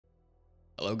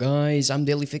Hello guys, I'm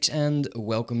Dyslectic and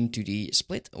welcome to the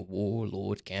Split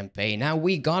Warlord campaign. Now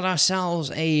we got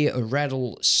ourselves a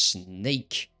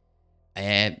Rattlesnake.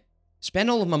 Spent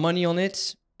all of my money on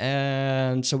it,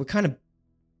 and so we're kind of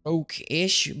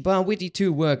broke-ish, but with the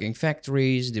two working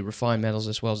factories, the refined metals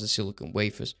as well as the silicon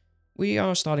wafers, we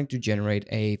are starting to generate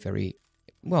a very,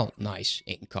 well, nice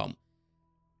income.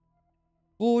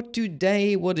 For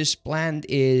today, what is planned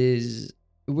is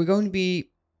we're going to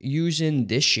be using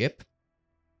this ship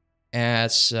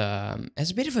as a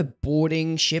bit of a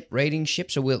boarding ship, raiding ship.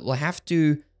 So we'll have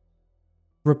to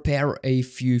prepare a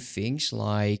few things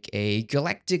like a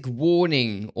galactic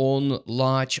warning on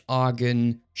large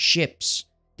argon ships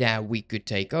that we could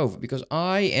take over, because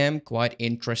I am quite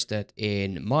interested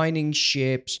in mining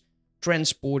ships,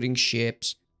 transporting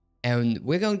ships, and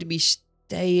we're going to be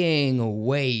staying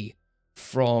away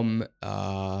from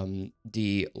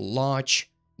the large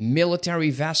military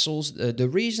vessels. The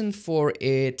reason for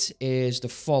it is the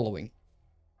following.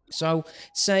 So,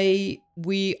 say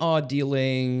we are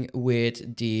dealing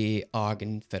with the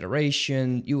Argon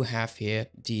Federation. You have here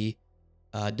the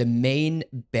main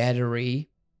battery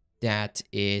that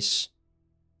is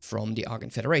from the Argon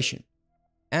Federation,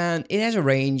 and it has a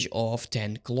range of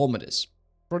 10 kilometers.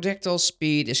 Projectile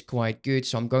speed is quite good,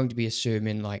 so I'm going to be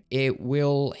assuming like it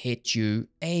will hit you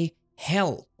a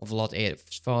hell of a lot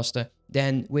faster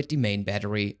than with the main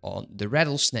battery on the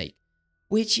Rattlesnake,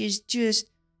 which is just,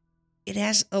 it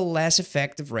has a less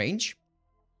effective range.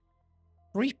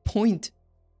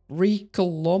 3.3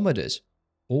 kilometers.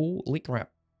 Holy crap.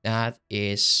 That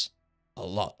is a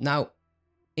lot. Now,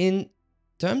 in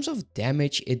terms of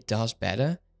damage, it does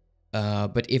better.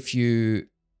 But if you...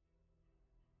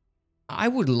 I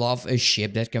would love a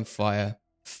ship that can fire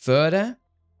further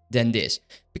than this,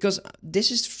 because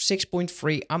this is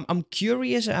 6.3. I'm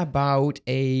curious about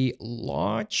a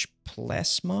large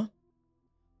plasma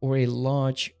or a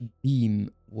large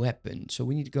beam weapon. So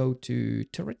we need to go to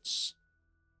turrets.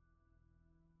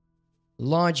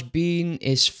 Large beam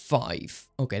is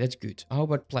 5. Okay, that's good. How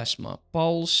about plasma?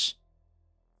 Pulse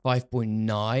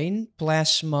 5.9.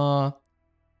 Plasma,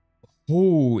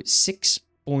 oh,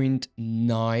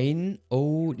 6.9.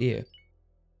 Oh dear.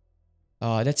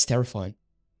 That's terrifying.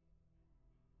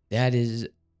 That is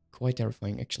quite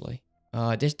terrifying, actually.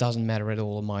 This doesn't matter at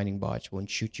all. Mining barge won't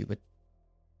shoot you, but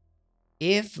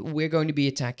if we're going to be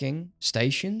attacking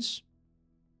stations,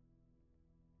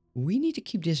 we need to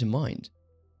keep this in mind.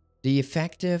 The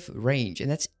effective range, and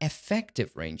that's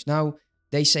effective range. Now,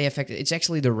 they say effective, it's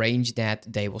actually the range that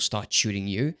they will start shooting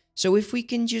you. So if we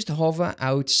can just hover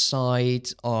outside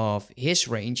of his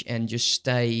range and just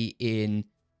stay in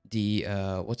the,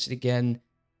 what's it again?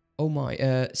 Oh my,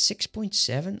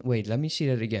 6.7? Wait, let me see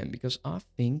that again, because I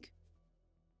think,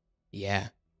 yeah,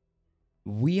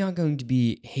 we are going to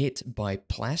be hit by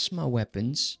plasma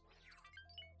weapons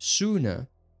sooner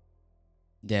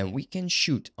than we can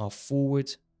shoot our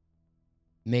forward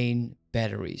main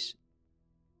batteries.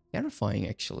 Terrifying,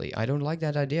 actually. I don't like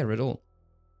that idea at all.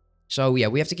 So yeah,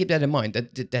 we have to keep that in mind.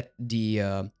 That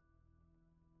the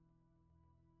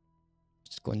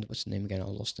what's the name again? I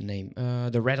lost the name.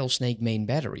 The Rattlesnake main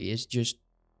battery is just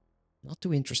not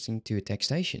too interesting to attack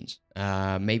stations.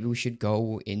 Maybe we should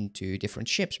go into different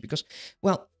ships, because,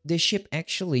 well, this ship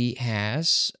actually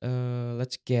has...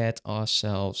 let's get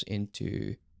ourselves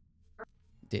into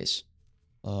this.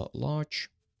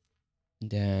 Large.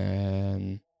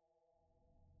 Then...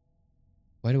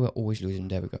 why do I always lose him?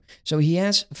 There we go. So he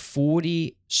has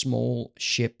 40 small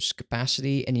ships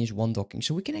capacity and he has 1 docking.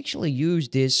 So we can actually use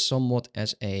this somewhat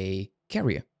as a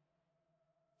carrier.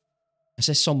 I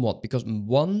say somewhat because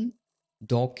 1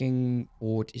 docking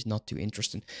port is not too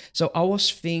interesting. So I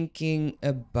was thinking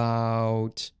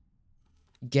about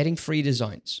getting 3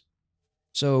 designs.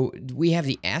 So we have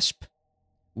the Asp,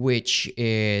 which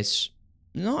is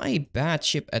not a bad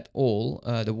ship at all.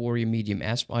 The Warrior Medium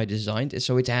Asp I designed.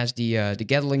 So it has the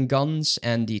Gatling guns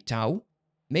and the Tau.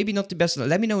 Maybe not the best.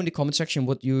 Let me know in the comment section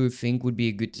what you think would be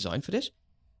a good design for this.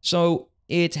 So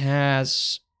it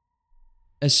has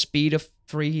a speed of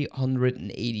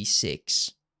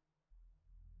 386.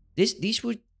 These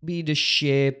would be the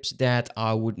ships that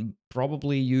I would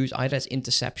probably use either as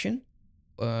interception,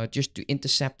 just to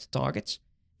intercept targets.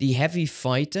 The heavy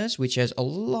fighters, which has a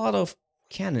lot of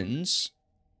cannons,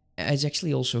 is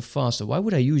actually also faster. Why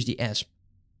would I use the Asp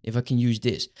if I can use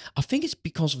this? I think it's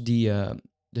because of the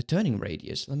turning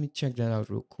radius. Let me check that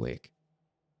out real quick.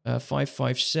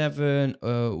 557,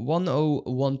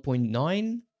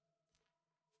 101.9.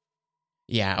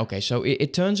 Yeah, okay, so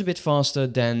it turns a bit faster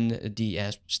than the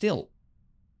Asp. Still,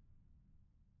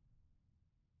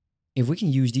 if we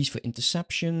can use these for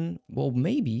interception, well,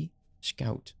 maybe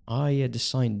Scout. I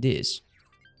designed this.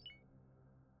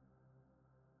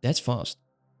 That's fast.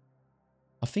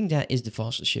 I think that is the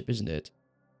fastest ship, isn't it?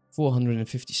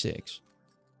 456.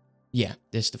 Yeah,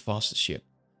 that's the fastest ship.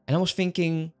 And I was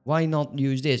thinking, why not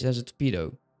use this as a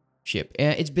torpedo ship?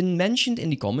 It's been mentioned in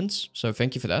the comments, so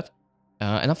thank you for that.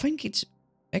 And I think it's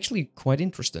actually quite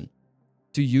interesting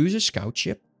to use a scout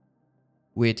ship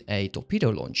with a torpedo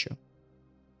launcher.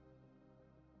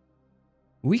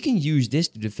 We can use this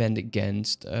to defend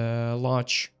against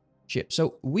large ships.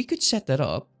 So we could set that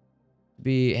up to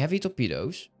be heavy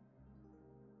torpedoes.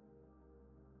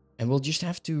 And we'll just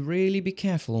have to really be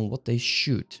careful on what they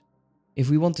shoot. If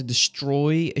we want to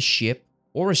destroy a ship,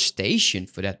 or a station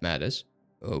for that matters,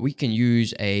 we can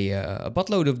use a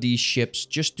buttload of these ships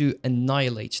just to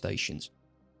annihilate stations.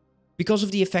 Because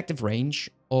of the effective range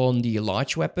on the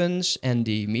large weapons and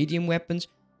the medium weapons,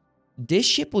 this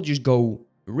ship will just go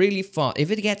really far. If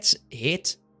it gets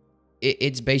hit,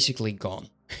 it's basically gone.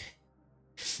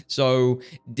 So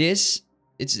this,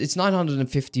 it's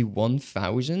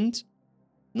 951,000.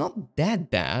 Not that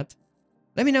bad.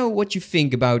 Let me know what you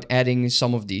think about adding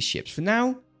some of these ships. For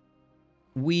now,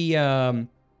 we're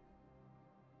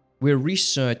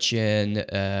researching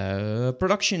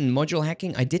production module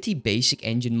hacking. I did the basic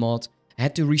engine mod. I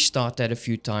had to restart that a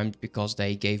few times because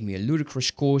they gave me a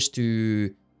ludicrous course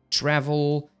to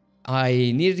travel. I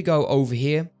needed to go over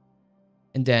here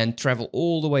and then travel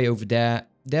all the way over there.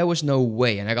 There was no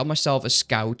way, and I got myself a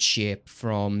scout ship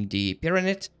from the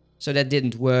Pyramid, so that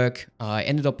didn't work. I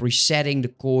ended up resetting the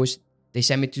course. They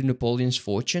sent me to Napoleon's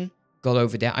Fortune. Got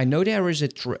over there. I know there is a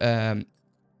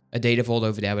data vault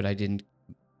over there, but I didn't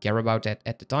care about that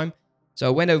at the time. So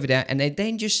I went over there, and they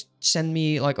then just sent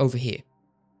me like over here,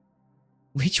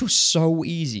 which was so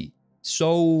easy.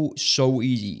 So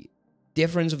easy.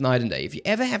 Difference of night and day. If you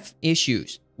ever have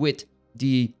issues with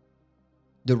the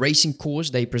racing course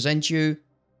they present you,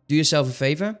 do yourself a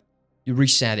favor. You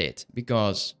reset it,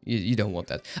 because you don't want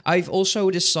that. I've also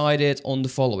decided on the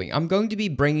following. I'm going to be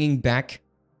bringing back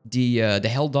the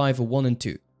Helldiver 1 and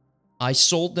 2. I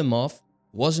sold them off.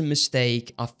 Was a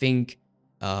mistake. I think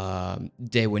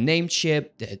they were named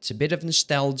ship. It's a bit of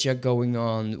nostalgia going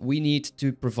on. We need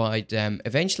to provide them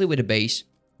eventually with a base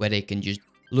where they can just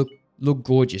look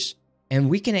gorgeous. And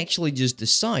we can actually just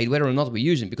decide whether or not we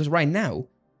use them. Because right now,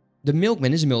 the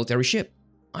Milkman is a military ship.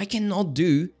 I cannot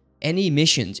do any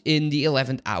missions in the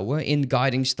 11th hour in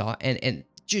Guiding Star and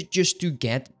just to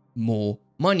get more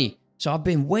money. So I've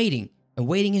been waiting, and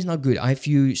waiting is not good. If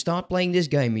you start playing this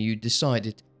game and you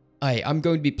decided, hey, I'm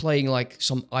going to be playing like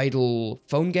some idle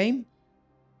phone game,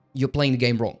 you're playing the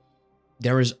game wrong.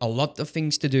 There is a lot of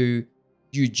things to do.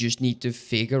 You just need to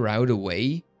figure out a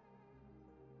way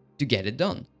to get it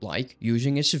done, like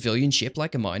using a civilian ship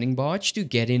like a mining barge to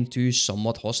get into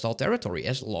somewhat hostile territory,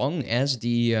 as long as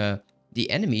the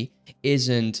enemy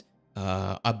isn't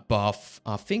above,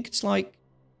 I think it's like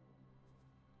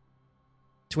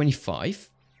 25,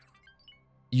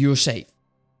 you're safe.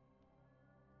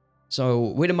 So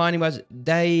with the mining barge,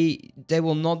 they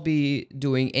will not be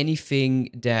doing anything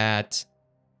that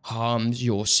harms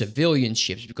your civilian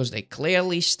ships, because they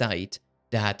clearly state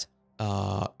that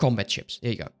combat ships.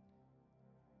 There you go.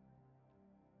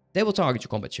 They will target your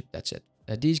combat ship, that's it.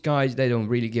 These guys, they don't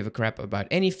really give a crap about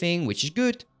anything, which is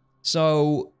good.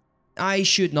 So I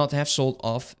should not have sold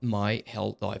off my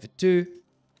Helldiver 2.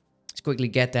 Let's quickly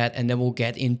get that, and then we'll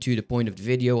get into the point of the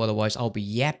video. Otherwise, I'll be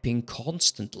yapping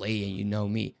constantly, and you know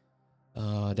me.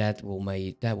 That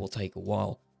will take a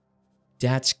while.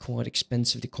 That's quite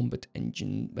expensive, the combat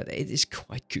engine, but it is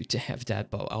quite good to have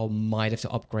that. But I might have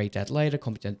to upgrade that later.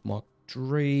 Competent Mark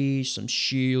 3, some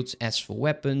shields. As for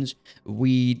weapons,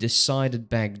 we decided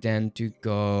back then to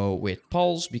go with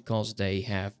Pulse because they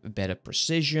have a better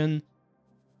precision.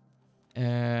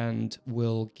 And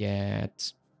we'll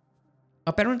get...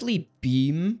 Apparently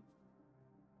Beam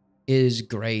is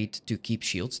great to keep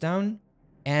shields down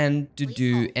and to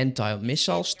do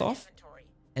anti-missile stuff.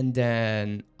 And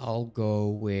then I'll go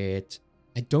with...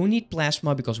 I don't need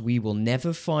Plasma because we will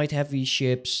never fight heavy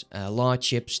ships, large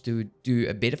ships to do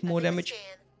a bit of more damage.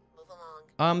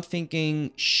 I'm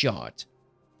thinking Shard.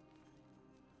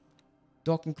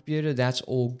 Docking computer, that's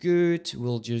all good.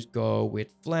 We'll just go with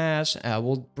Flash.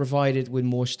 We'll provide it with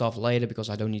more stuff later because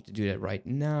I don't need to do that right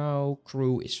now.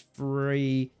 Crew is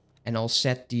free. And I'll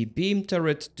set the beam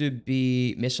turret to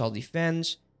be missile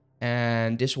defense.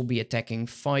 And this will be attacking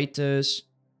fighters.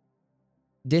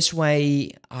 This way,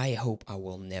 I hope I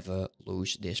will never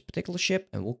lose this particular ship,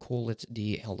 and we'll call it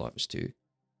the Helldivers 2.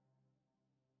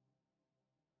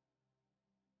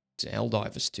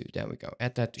 Helldivers 2. There we go.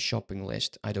 Add that to shopping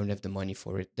list. I don't have the money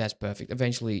for it. That's perfect.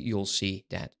 Eventually, you'll see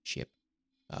that ship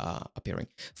appearing.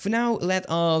 For now, let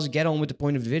us get on with the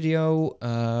point of the video.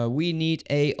 We need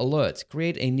a alert.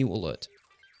 Create a new alert.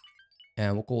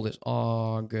 And we'll call this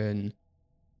Argon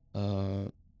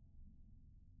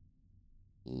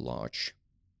large.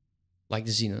 Like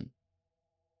the Xenon.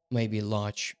 Maybe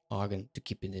large Argon to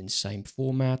keep it in the same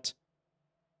format.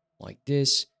 Like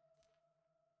this.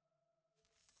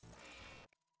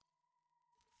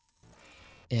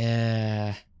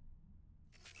 Yeah,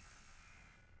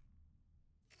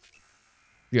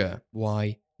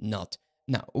 why not?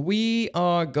 Now, we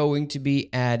are going to be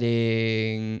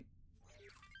adding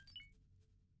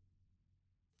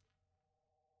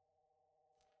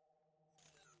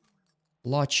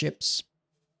large ships.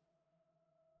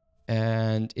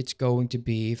 And it's going to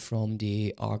be from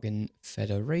the Argon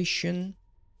Federation.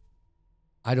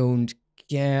 I don't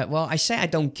care. Well, I say I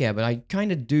don't care, but I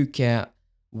kind of do care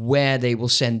where they will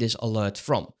send this alert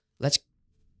from. Let's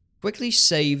quickly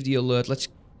save the alert. Let's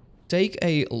take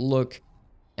a look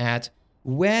at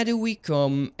where do we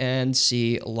come and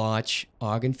see large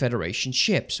Argon Federation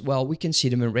ships. Well, we can see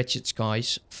them in Wretched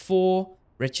Skies 4,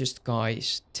 Wretched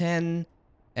Skies 10.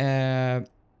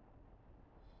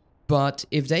 But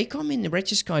if they come in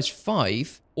Wretched Skies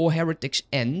 5 or Heretic's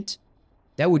End,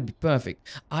 that would be perfect.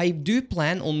 I do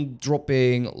plan on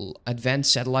dropping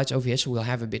advanced satellites over here, so we'll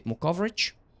have a bit more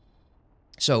coverage.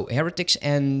 So, Heretic's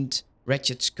End,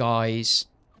 Wretched Skies.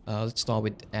 Let's start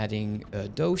with adding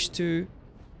those two.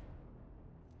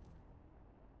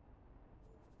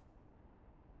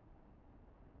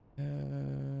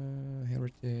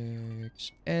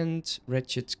 Heretic's End,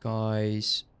 Wretched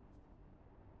Skies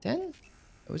 10?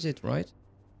 That was it, right?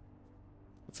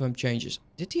 Confirm changes.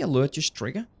 Did the alert just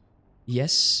trigger?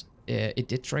 Yes, it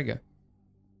did trigger.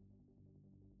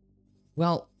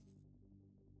 Well,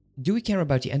 do we care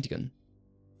about the antigun?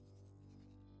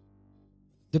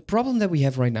 The problem that we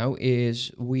have right now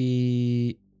is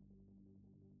we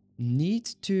need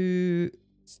to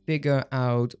figure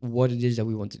out what it is that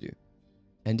we want to do.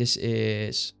 And this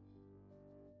is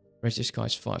Wretched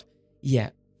Skies 5. Yeah.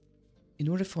 In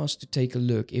order for us to take a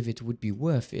look if it would be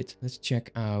worth it, let's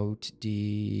check out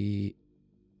the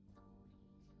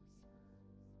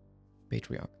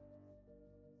Patriarch.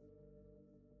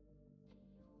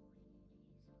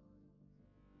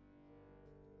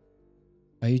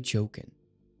 Are you joking?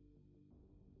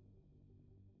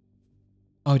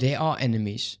 Oh, they are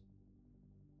enemies.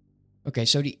 Okay,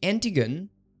 so the Antigun,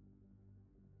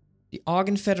 the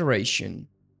Argon Federation,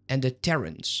 and the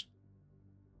Terrans.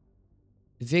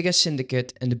 The Vega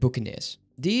Syndicate and the Buccaneers.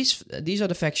 These are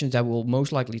the factions that we'll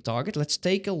most likely target. Let's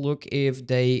take a look if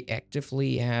they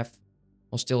actively have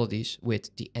hostilities with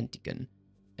the Antigun.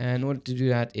 And in order to do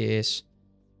that is...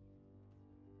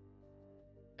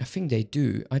 I think they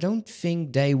do. I don't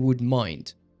think they would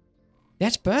mind.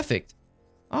 That's perfect.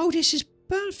 Oh, this is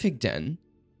perfect then.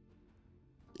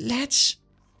 Let's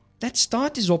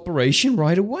start this operation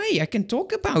right away. I can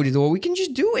talk about it or we can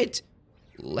just do it.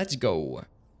 Let's go.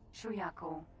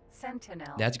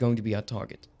 Sentinel. That's going to be our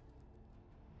target.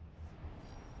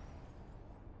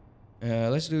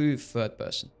 Let's do third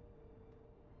person.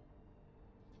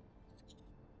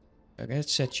 Okay,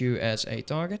 let's set you as a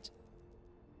target.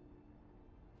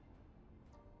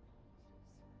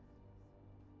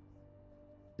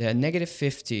 They're negative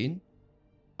 15.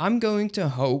 I'm going to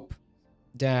hope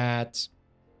that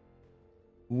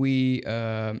we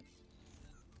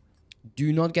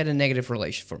do not get a negative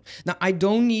relation from. Now, I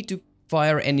don't need to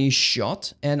fire any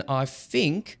shot, and I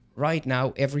think right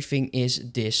now everything is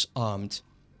disarmed.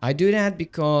 I do that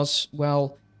because,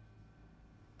 well,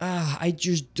 I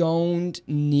just don't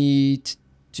need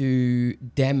to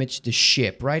damage the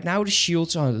ship. Right now the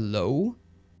shields are low.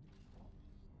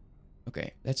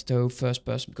 Okay, let's do first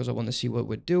person because I want to see what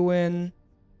we're doing.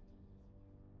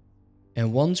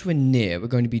 And once we're near, we're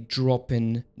going to be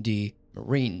dropping the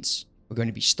Marines. We're going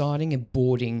to be starting a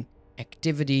boarding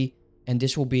activity. And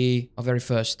this will be our very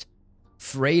first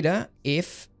freighter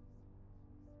if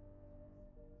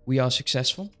we are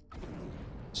successful.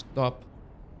 Stop.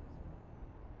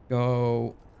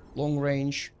 Go long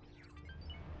range.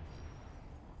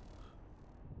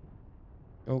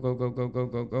 Go, go, go, go, go,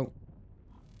 go, go.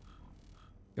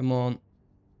 Come on.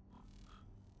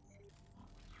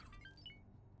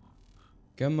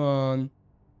 Come on.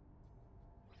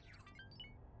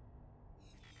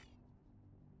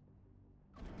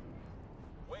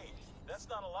 Wait, that's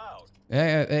not allowed.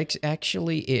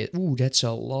 Actually, ooh, that's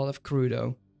a lot of crew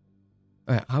though.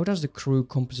 How does the crew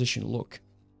composition look?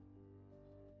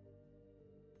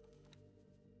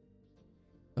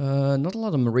 Not a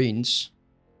lot of Marines.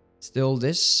 Still,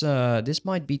 this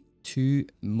might be too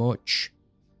much.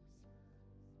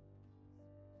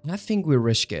 I think we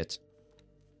risk it.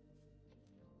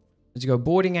 Let's go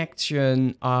boarding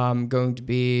action. I'm going to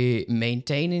be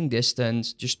maintaining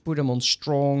distance. Just put them on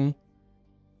strong.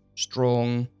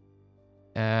 Strong.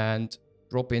 And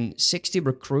drop in 60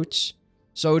 recruits.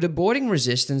 So the boarding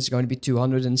resistance is going to be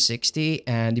 260.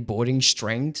 And the boarding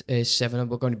strength is 7.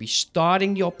 We're going to be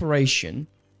starting the operation.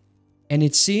 And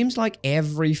it seems like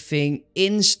everything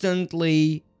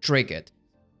instantly triggered.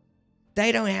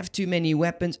 They don't have too many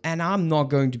weapons. And I'm not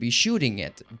going to be shooting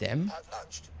at them.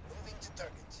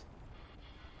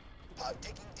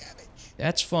 Taking damage.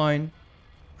 That's fine.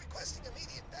 Requesting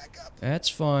immediate backup. That's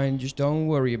fine. Just don't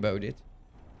worry about it.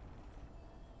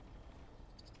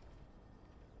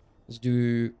 Let's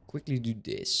quickly do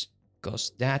this.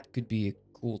 Because that could be a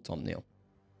cool thumbnail.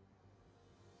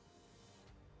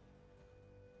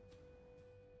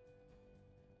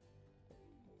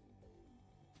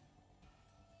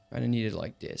 Kinda need it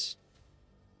like this.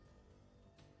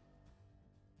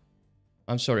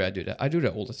 I'm sorry I do that. I do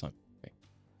that all the time.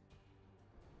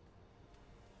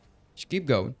 Just keep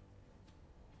going.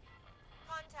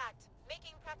 Contact.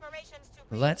 Making preparations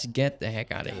to Let's get the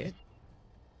heck out of here.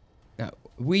 Now,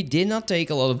 we did not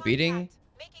take a lot of beating,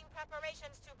 making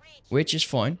preparations to breach. which is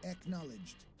fine.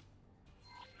 Acknowledged.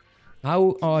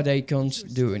 How are they cons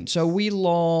doing? So we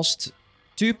lost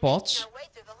 2 pots. Our way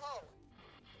through the hull.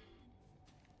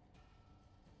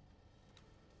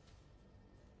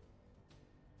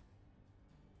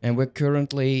 And we're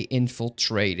currently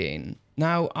infiltrating.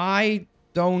 Now, I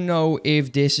don't know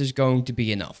if this is going to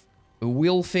be enough.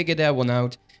 We'll figure that one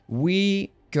out.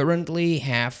 We currently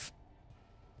have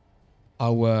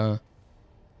our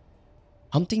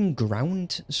hunting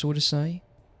ground, so to say,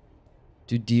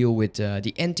 to deal with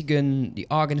the Antigon, the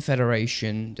Argon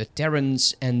Federation, the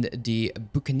Terrans, and the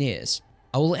Buccaneers.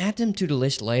 I will add them to the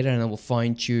list later and I will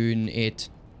fine-tune it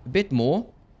a bit more.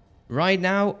 Right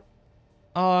now,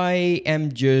 I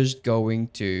am just going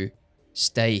to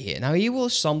stay here. Now, he will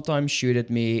sometimes shoot at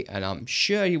me, and I'm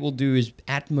sure he will do his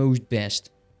utmost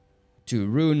best to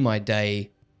ruin my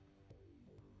day.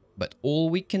 But all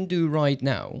we can do right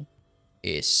now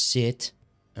is sit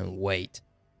and wait.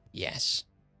 Yes.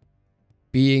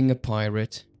 Being a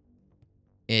pirate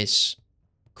is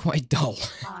quite dull.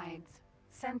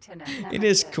 It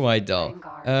is quite dull.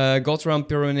 Got around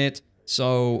Pyramid,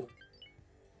 so...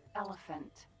 Elephant.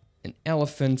 An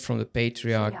elephant from the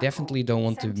Patriarch. Definitely don't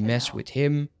want to mess with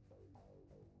him.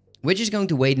 We're just going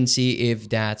to wait and see if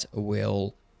that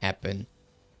will happen.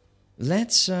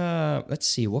 Let's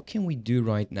see. What can we do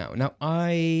right now? Now,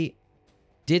 I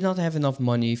did not have enough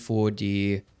money for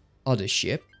the other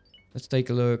ship. Let's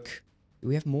take a look. Do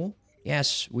we have more?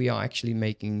 Yes, we are actually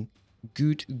making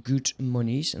good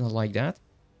monies, and I like that.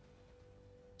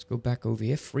 Let's go back over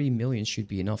here. 3 million should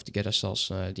be enough to get ourselves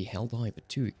the Helldiver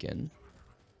 2 again.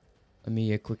 Let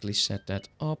me quickly set that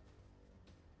up.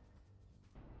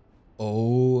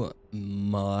 Oh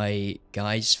my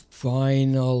guys,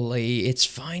 finally, it's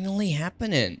finally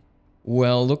happening.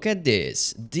 Well, look at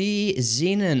this. The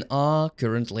Xenon are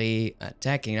currently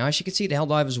attacking. Now, as you can see, the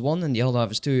Helldivers 1 and the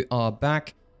Helldivers 2 are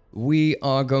back. We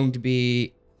are going to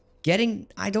be getting...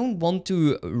 I don't want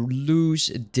to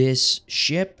lose this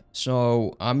ship,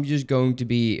 so I'm just going to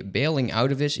be bailing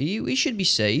out of this. We should be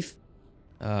safe,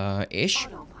 ish.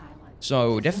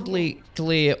 So definitely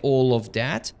clear all of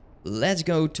that. Let's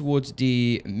go towards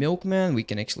the Milkman. We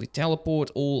can actually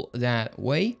teleport all that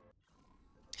way.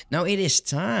 Now it is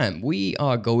time. We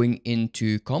are going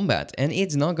into combat. And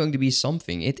it's not going to be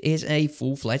something. It is a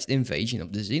full-fledged invasion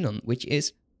of the Xenon, which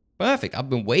is perfect. I've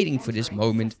been waiting for this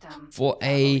moment for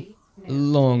a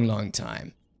long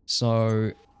time.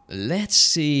 So let's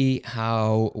see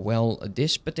how well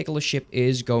this particular ship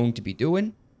is going to be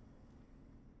doing.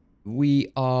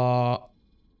 We are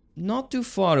not too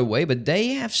far away, but they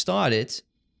have started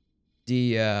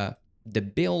the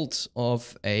build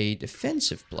of a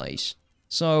defensive place.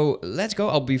 So let's go.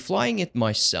 I'll be flying it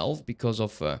myself because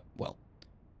of, well,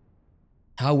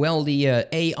 how well the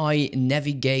AI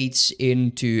navigates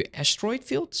into asteroid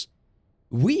fields.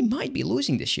 We might be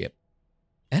losing the ship.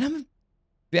 And I'm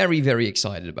very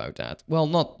excited about that. Well,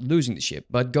 not losing the ship,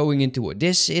 but going into it.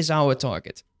 This is our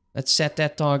target. Let's set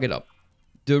that target up.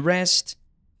 The rest,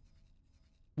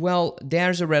 well,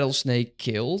 there's a Rattlesnake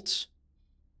killed.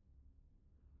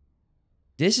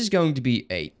 This is going to be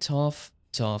a tough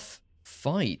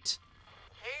fight.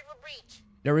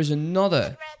 There is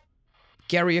another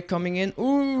carrier coming in.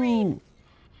 Ooh!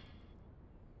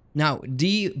 Now,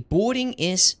 the boarding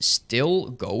is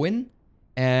still going.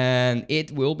 And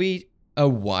it will be a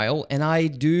while, and I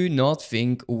do not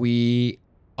think we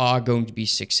are going to be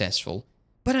successful.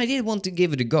 But I did want to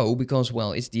give it a go because,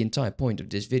 well, it's the entire point of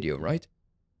this video, right?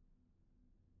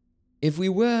 If we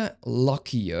were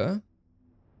luckier,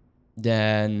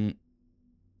 then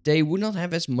they would not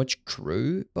have as much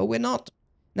crew, but we're not.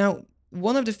 Now,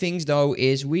 one of the things, though,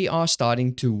 is we are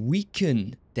starting to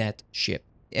weaken that ship.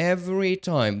 Every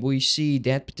time we see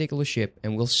that particular ship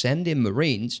and we'll send in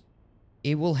Marines,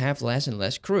 it will have less and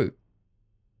less crew.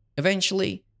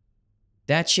 Eventually,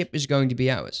 that ship is going to be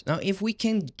ours. Now, if we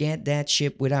can get that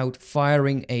ship without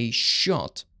firing a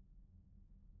shot,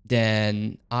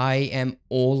 then I am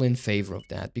all in favor of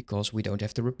that, because we don't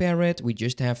have to repair it. We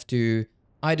just have to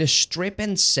either strip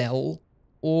and sell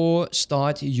or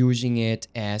start using it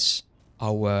as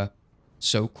our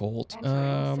so-called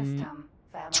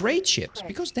trade ships,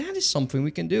 because that is something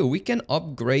we can do. We can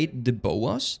upgrade the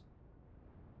boas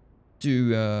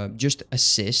to just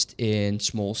assist in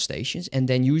small stations and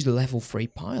then use the level 3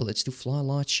 pilots to fly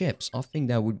large ships. I think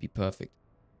that would be perfect.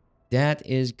 That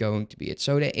is going to be it.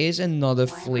 So there is another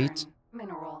fleet,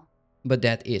 but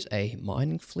that is a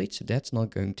mining fleet, so that's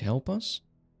not going to help us.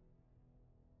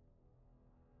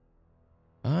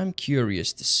 I'm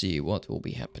curious to see what will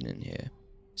be happening here.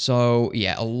 So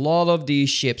yeah, a lot of these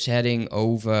ships heading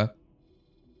over.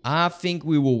 I think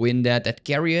we will win that. That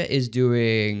carrier is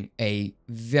doing a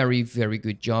very, very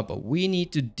good job, but we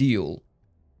need to deal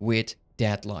with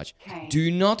that large. Okay.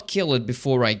 Do not kill it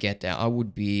before I get there. I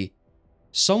would be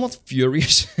somewhat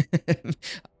furious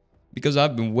because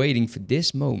I've been waiting for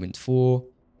this moment for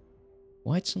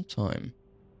quite some time.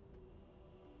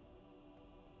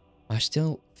 I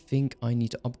still think I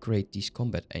need to upgrade these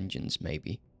combat engines,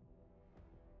 maybe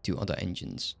to other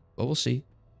engines, but we'll see.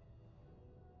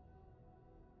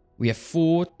 We have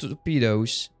 4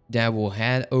 torpedoes that will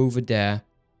head over there,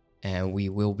 and we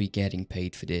will be getting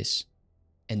paid for this.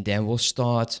 And then we'll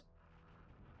start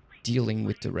dealing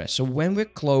with the rest. So when we're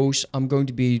close, I'm going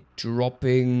to be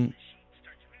dropping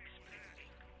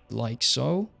like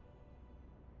so.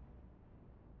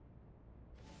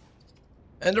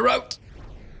 And they're out.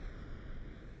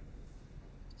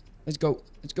 Let's go.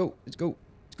 Let's go. Let's go.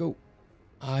 Let's go.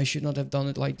 I should not have done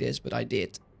it like this, but I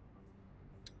did.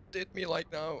 Hit me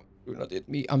like now. Do not hit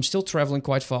me. I'm still traveling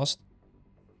quite fast.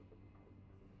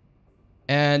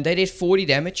 And they did 40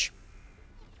 damage.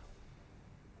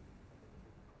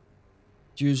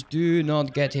 Just do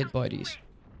not get hit by these.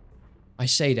 I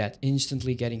say that,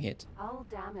 instantly getting hit. All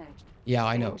damaged. Yeah,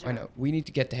 I know, I know. We need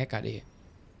to get the heck out of here.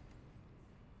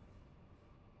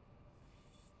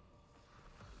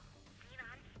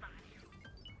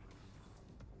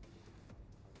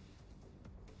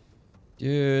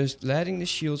 Just letting the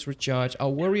shields recharge.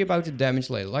 I'll worry about the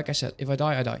damage later. Like I said, if I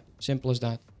die, I die. Simple as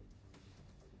that.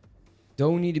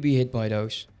 Don't need to be hit by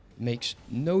those. Makes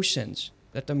no sense.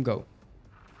 Let them go.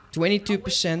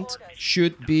 22%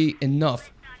 should be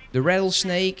enough. The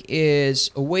Rattlesnake is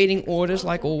awaiting orders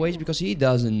like always because he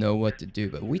doesn't know what to do.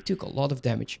 But we took a lot of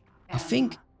damage. I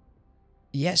think...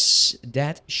 Yes,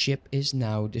 that ship is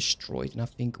now destroyed. And I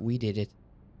think we did it.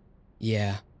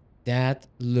 Yeah, that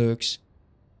looks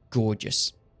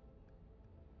gorgeous.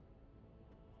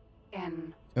 Okay,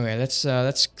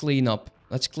 let's clean up.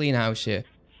 Let's clean house here.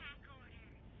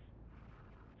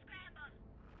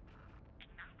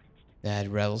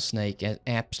 That Rattlesnake has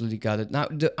absolutely got it. Now,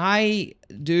 I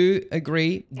do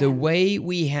agree. The way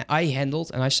I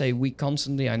handled, and I say we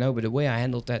constantly, I know, but the way I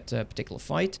handled that particular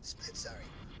fight. Split, sorry.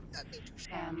 Not me too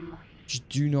sure. Just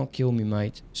do not kill me,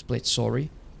 mate. Split,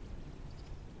 sorry.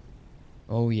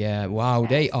 Oh yeah, wow,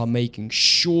 they are making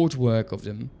short work of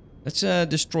them. Let's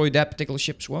destroy that particular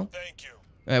ship as well. Thank you.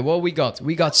 What we got?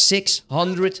 We got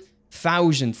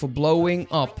 600,000 for blowing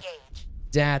up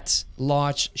that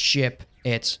large ship.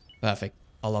 It's perfect.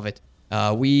 I love it.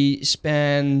 We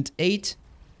spent 8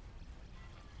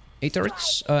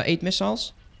 turrets, 8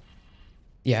 missiles.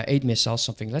 Yeah, 8 missiles,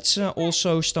 something. Let's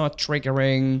also start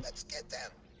triggering Let's get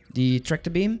them. the tractor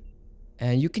beam.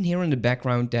 And you can hear in the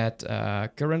background that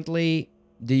currently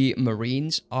the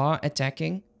Marines are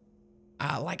attacking.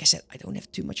 Like I said, I don't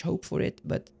have too much hope for it,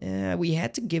 but we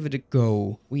had to give it a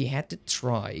go. We had to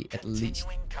try at least.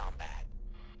 Continuing combat.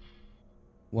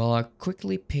 Well, I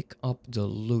quickly pick up the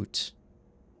loot.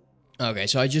 Okay,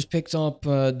 so I just picked up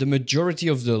the majority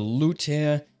of the loot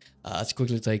here. Let's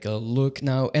quickly take a look.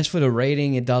 Now, as for the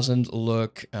rating, it doesn't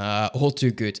look all too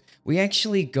good. We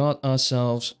actually got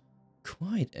ourselves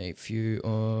quite a few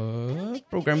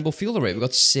programmable field array. We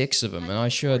got 6 of them, and I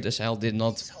sure as hell did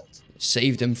not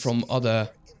save them from other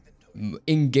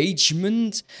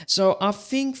engagement. So I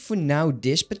think for now,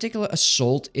 this particular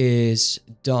assault is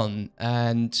done,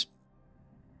 and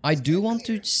I do want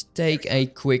to take a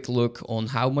quick look on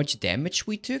how much damage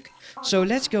we took. So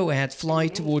let's go ahead, fly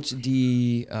towards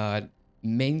the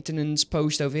maintenance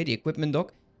post over here, the equipment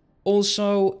dock.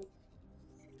 Also,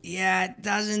 yeah, it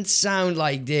doesn't sound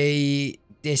like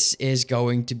this is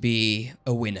going to be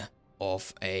a winner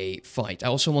of a fight. I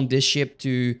also want this ship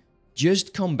to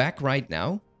just come back right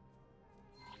now.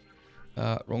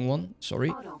 Wrong one,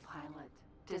 sorry. Autopilot.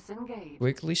 Disengage.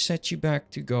 Quickly set you back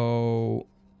to go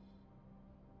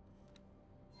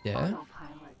there.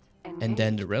 Autopilot. And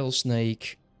then the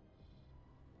Rattlesnake.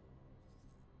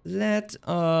 Let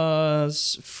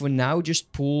us, for now,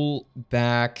 just pull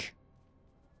back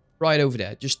right over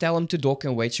there. Just tell him to dock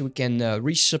and wait so we can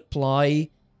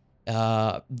resupply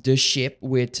the ship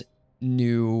with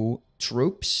new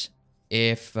troops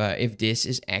if this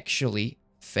is actually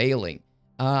failing.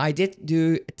 I did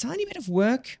do a tiny bit of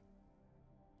work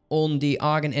on the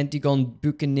Argon, Antigon,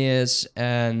 Buccaneers,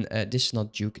 and this is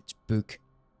not Duke, it's Buc,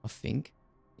 I think.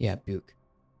 Yeah, Buc.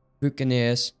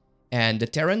 Buccaneers and the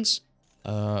Terrans.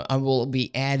 I will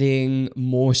be adding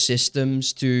more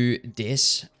systems to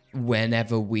this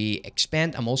whenever we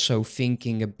expand. I'm also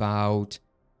thinking about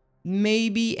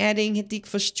maybe adding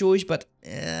Hatikva's Choice, but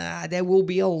there will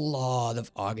be a lot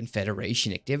of Argon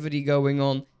Federation activity going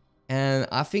on. And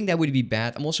I think that would be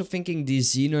bad. I'm also thinking the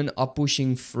Xenon are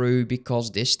pushing through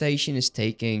because this station is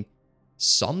taking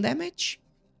some damage.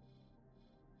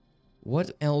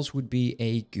 What else would be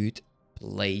a good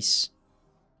place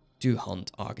to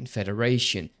hunt Argon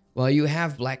Federation? Well, you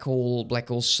have Black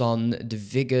Hole Sun, the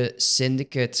Vigor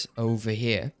Syndicate over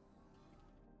here.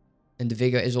 And the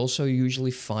Vigor is also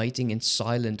usually fighting in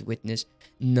Silent Witness.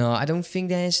 No, I don't think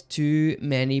there's too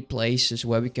many places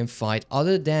where we can fight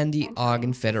other than the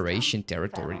Argon Federation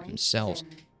territory themselves.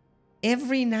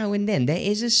 Every now and then there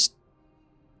is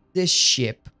this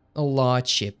ship, a large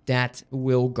ship, that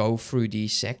will go through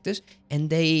these sectors. And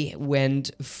they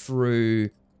went through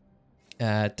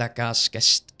Taka's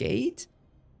Cascade.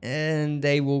 And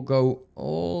they will go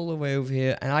all the way over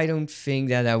here. And I don't think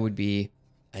that that would be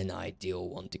an ideal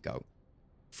one to go.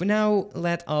 For now,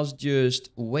 let us just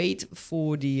wait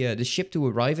for the ship to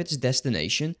arrive at its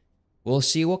destination. We'll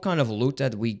see what kind of loot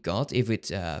that we got. If it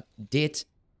did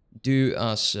do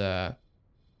us...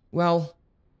 well,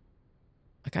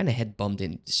 I kind of head bumped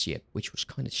into the ship, which was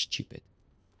kind of stupid.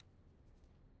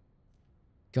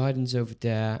 Guidance over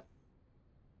there.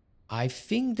 I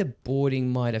think the boarding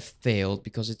might have failed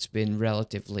because it's been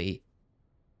relatively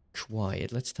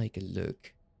quiet. Let's take a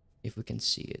look if we can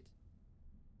see it.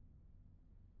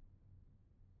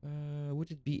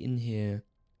 Would it be in here?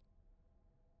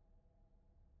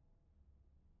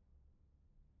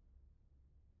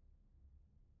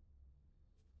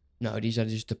 No, these are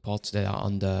just the pods that are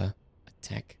under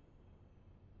attack.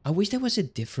 I wish there was a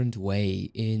different way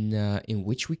in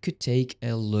which we could take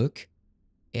a look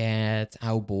at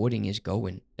how boarding is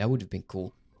going. That would have been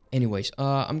cool. Anyways,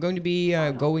 I'm going to be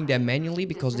going there manually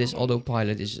because this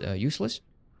autopilot is useless.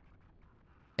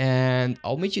 And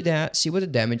I'll meet you there, see what the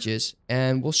damage is,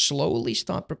 and we'll slowly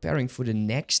start preparing for the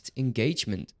next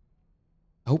engagement.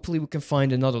 Hopefully we can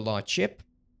find another large ship.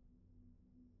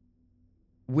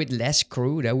 With less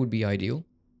crew, that would be ideal.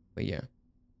 But yeah.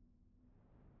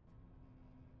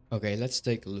 Okay, let's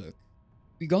take a look.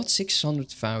 We got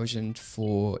 600,000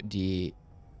 for the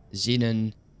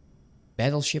Xenon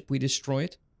battleship we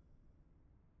destroyed.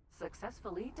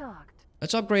 Successfully docked.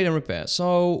 Let's upgrade and repair.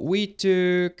 So we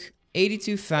took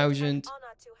 82,000 Honor to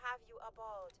have you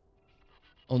aboard.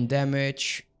 on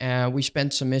damage, and we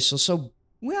spent some missiles. So,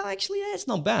 well, actually, that's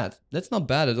not bad. That's not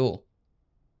bad at all.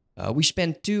 We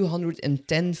spent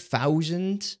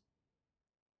 210,000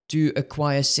 to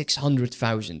acquire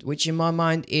 600,000, which in my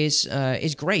mind is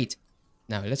great.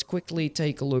 Now, let's quickly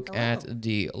take a look at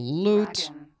the loot.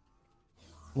 Dragon.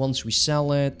 Once we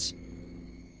sell it,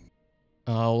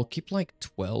 I'll keep like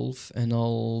 12, and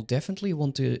I'll definitely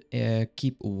want to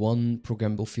keep one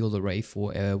programmable field array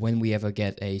for when we ever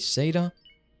get a SATA.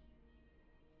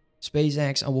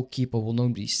 SpaceX I will keep, I will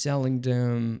not be selling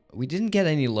them. We didn't get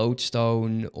any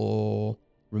lodestone or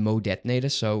remote detonator,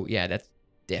 so yeah, that's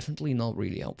definitely not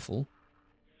really helpful.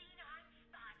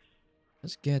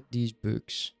 Let's get these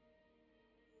books.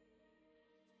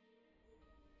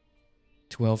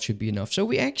 12 should be enough. So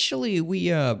we actually, we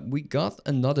got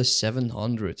another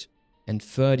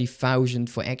 730,000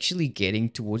 for actually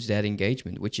getting towards that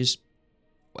engagement, which is,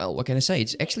 well, what can I say?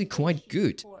 It's actually quite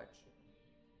good.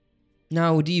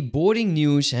 Now, the boarding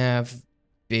news have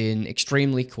been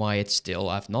extremely quiet still.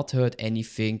 I've not heard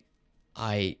anything.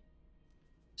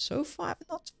 So far, I've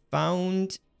not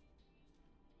found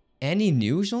any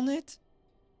news on it.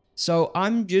 So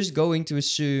I'm just going to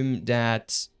assume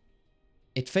that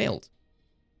it failed,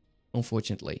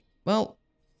 unfortunately. Well,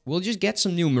 we'll just get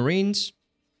some new Marines.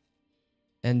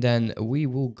 And then we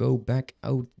will go back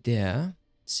out there,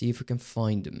 see if we can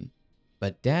find them.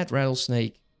 But that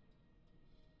Rattlesnake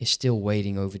is still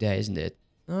waiting over there, isn't it?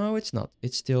 No, it's not.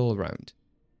 It's still around.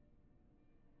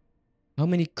 How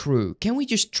many crew? Can we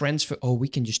just transfer? Oh, we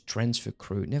can just transfer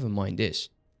crew. Never mind this.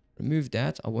 Remove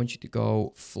that. I want you to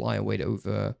go fly away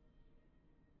over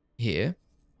here.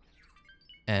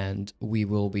 And we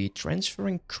will be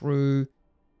transferring crew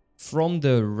from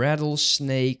the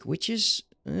Rattlesnake, which is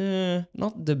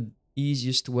not the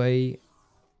easiest way.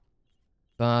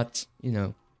 But, you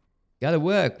know, gotta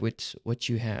work with what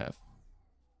you have.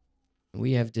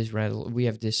 We have this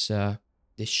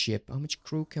this ship. How much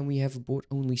crew can we have aboard?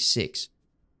 Only 6.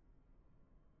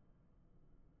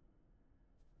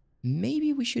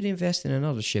 Maybe we should invest in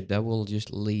another ship that will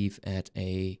just leave at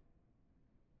a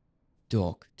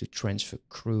dock to transfer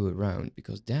crew around,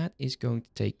 because that is going to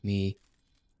take me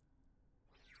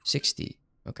 60.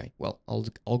 Okay, well,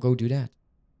 I'll go do that.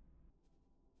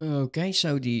 Okay,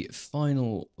 so the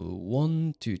final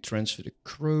one to transfer the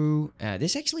crew.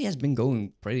 This actually has been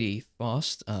going pretty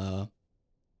fast.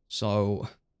 So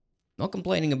not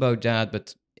complaining about that,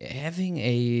 but having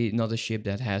another ship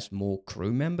that has more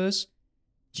crew members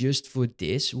just for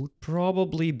this would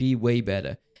probably be way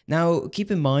better. Now, keep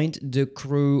in mind, the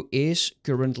crew is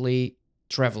currently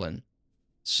traveling.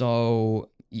 So,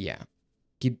 yeah.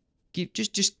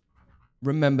 Just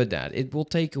remember that. It will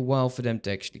take a while for them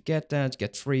to actually get that,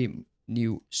 get 3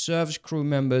 new service crew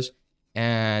members,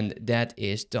 and that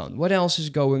is done. What else is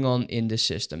going on in the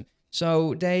system?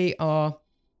 So, they are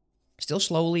still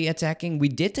slowly attacking. We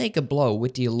did take a blow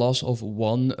with the loss of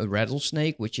 1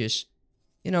 Rattlesnake, which is,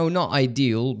 you know, not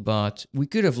ideal, but we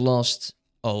could have lost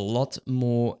a lot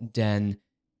more than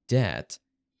that.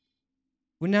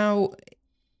 Well, now,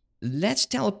 let's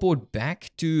teleport back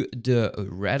to the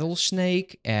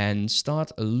Rattlesnake and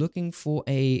start looking for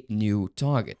a new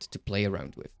target to play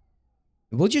around with.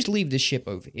 We'll just leave the ship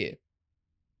over here.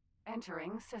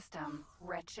 Entering system.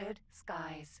 Wretched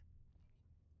skies.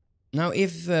 Now,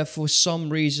 if for some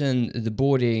reason the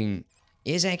boarding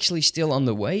is actually still on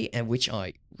the way, and which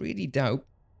I really doubt,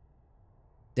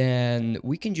 then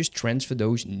we can just transfer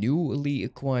those newly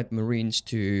acquired Marines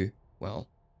to, well,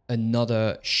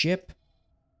 another ship.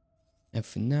 And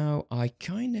for now, I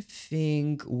kind of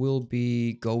think we'll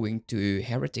be going to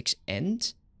Heretic's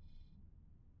End.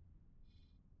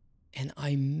 And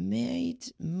I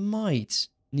might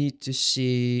need to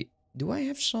see... Do I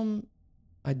have some...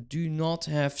 I do not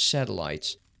have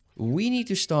satellites. We need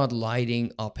to start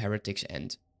lighting up Heretic's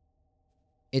End.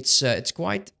 It's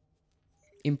quite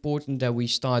important that we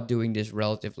start doing this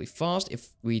relatively fast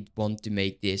if we want to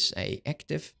make this a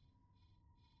active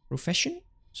profession,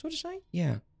 so to say.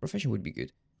 Yeah, profession would be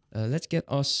good. Let's get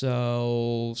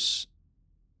ourselves...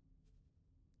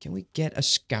 Can we get a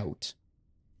scout?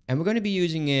 And we're going to be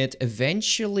using it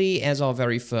eventually as our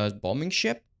very first bombing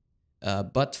ship.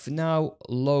 But for now,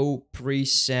 low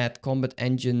preset combat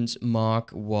engines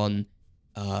Mark 1.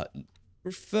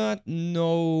 Preferred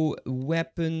no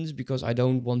weapons because I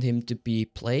don't want him to be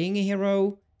playing a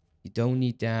hero. You don't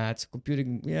need that.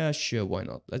 Computing, yeah, sure, why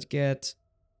not? Let's get...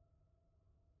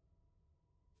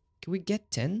 Can we get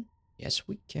 10? Yes,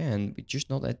 we can. We're just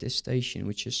not at this station,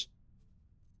 which is...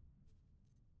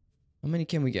 How many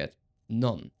can we get?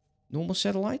 None. Normal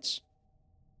satellites?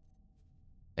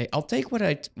 Hey, I'll take what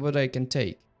I can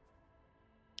take.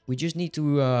 We just need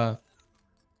to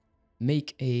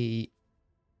make a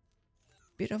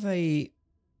bit of a...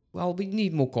 Well, we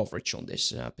need more coverage on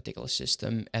this particular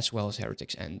system, as well as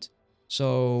Heretic's End.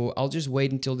 So I'll just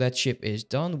wait until that ship is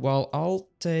done, while I'll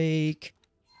take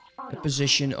a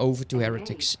position over to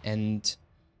Heretic's End.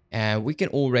 And we can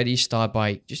already start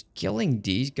by just killing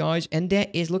these guys. And there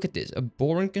is, look at this, a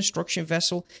boring construction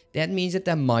vessel. That means that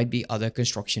there might be other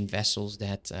construction vessels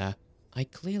that I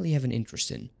clearly have an interest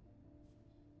in.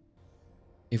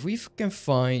 If we can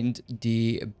find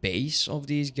the base of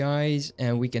these guys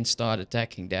and we can start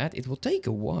attacking that, it will take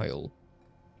a while.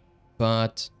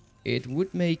 But it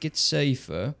would make it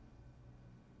safer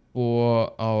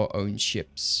for our own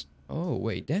ships. Oh,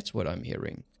 wait, that's what I'm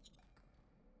hearing.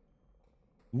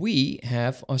 We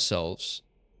have ourselves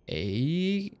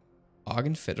a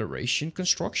Argon Federation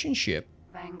construction ship.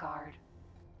 Vanguard.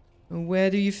 Where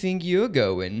do you think you're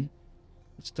going?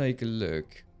 Let's take a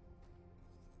look.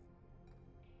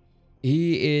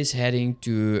 He is heading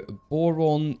to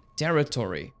Boron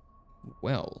territory.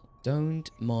 Well, don't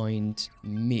mind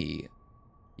me.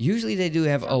 Usually they do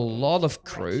have a lot of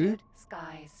crew. Wretched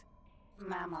skies.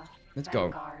 Mammoth. Let's go.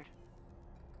 Vanguard.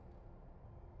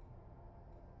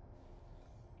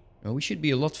 Now, we should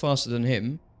be a lot faster than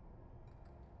him.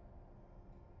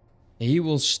 He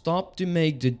will stop to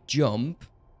make the jump.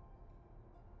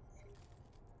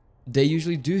 They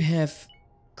usually do have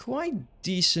quite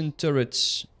decent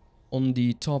turrets on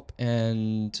the top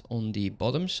and on the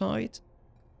bottom side.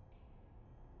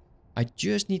 I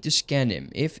just need to scan him.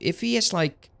 If he has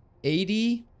like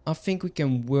 80, I think we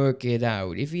can work it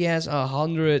out. If he has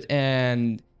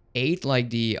 108 like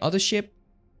the other ship,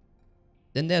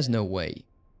 then there's no way.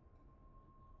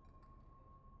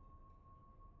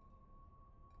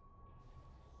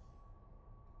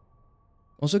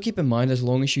 Also keep in mind, as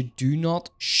long as you do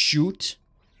not shoot,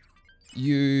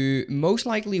 you most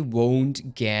likely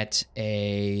won't get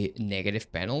a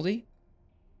negative penalty.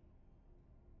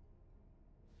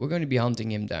 We're going to be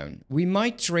hunting him down. We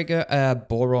might trigger a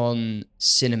Boron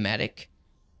cinematic.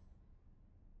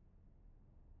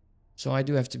 So I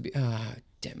do have to be... Ah,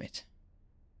 damn it.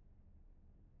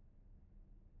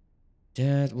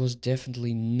 That was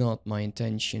definitely not my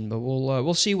intention, but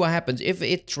we'll see what happens. If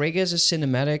it triggers a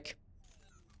cinematic,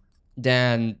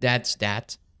 then that's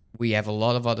that. We have a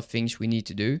lot of other things we need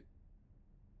to do.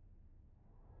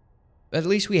 But at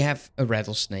least we have a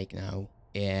Rattlesnake now.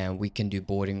 And we can do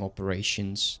boarding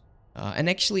operations. And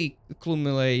actually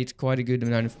accumulate quite a good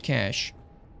amount of cash.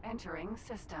 Entering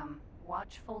system.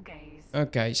 Watchful gaze.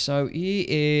 Okay, so he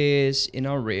is in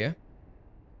our rear.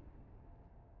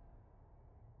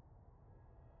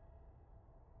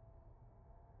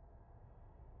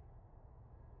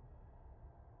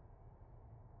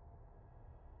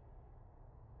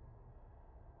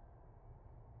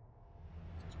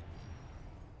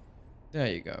 There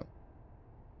you go.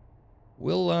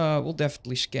 We'll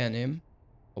definitely scan him.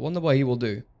 I wonder what he will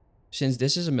do. Since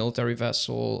this is a military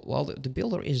vessel, well, the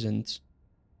builder isn't.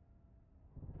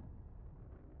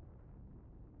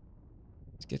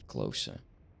 Let's get closer.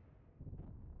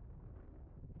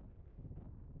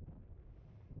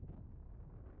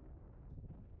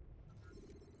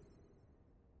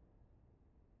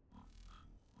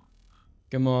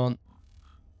 Come on.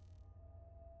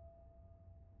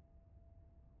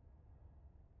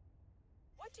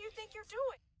 What do you think you're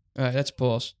doing? Alright, let's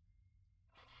pause.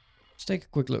 Let's take a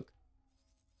quick look.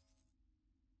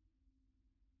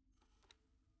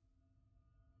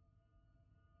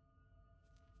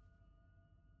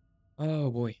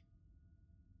 Oh boy.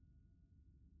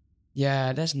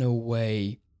 Yeah, there's no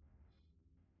way.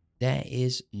 There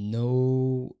is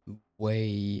no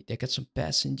way. They got some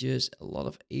passengers, a lot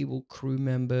of able crew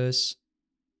members.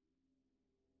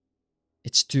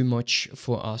 It's too much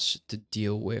for us to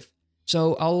deal with.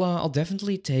 So I'll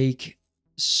definitely take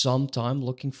some time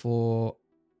looking for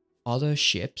other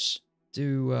ships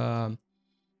to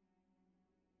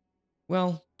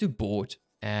well, to board,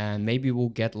 and maybe we'll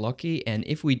get lucky. And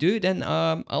if we do, then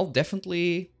I'll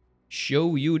definitely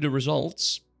show you the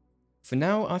results. For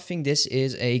now, I think this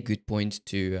is a good point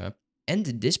to end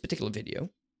this particular video.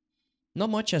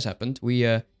 Not much has happened. We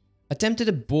attempted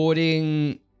a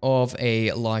boarding of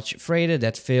a large freighter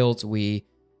that failed. We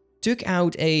took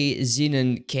out a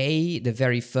Xenon K, the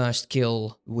very first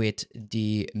kill with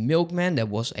the Milkman. That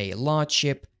was a large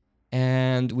ship.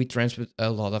 And we transferred a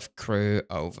lot of crew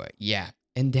over. Yeah,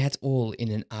 and that's all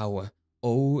in an hour.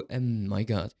 Oh my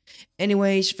god.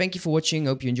 Anyways, thank you for watching.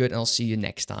 Hope you enjoyed, and I'll see you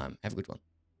next time. Have a good one.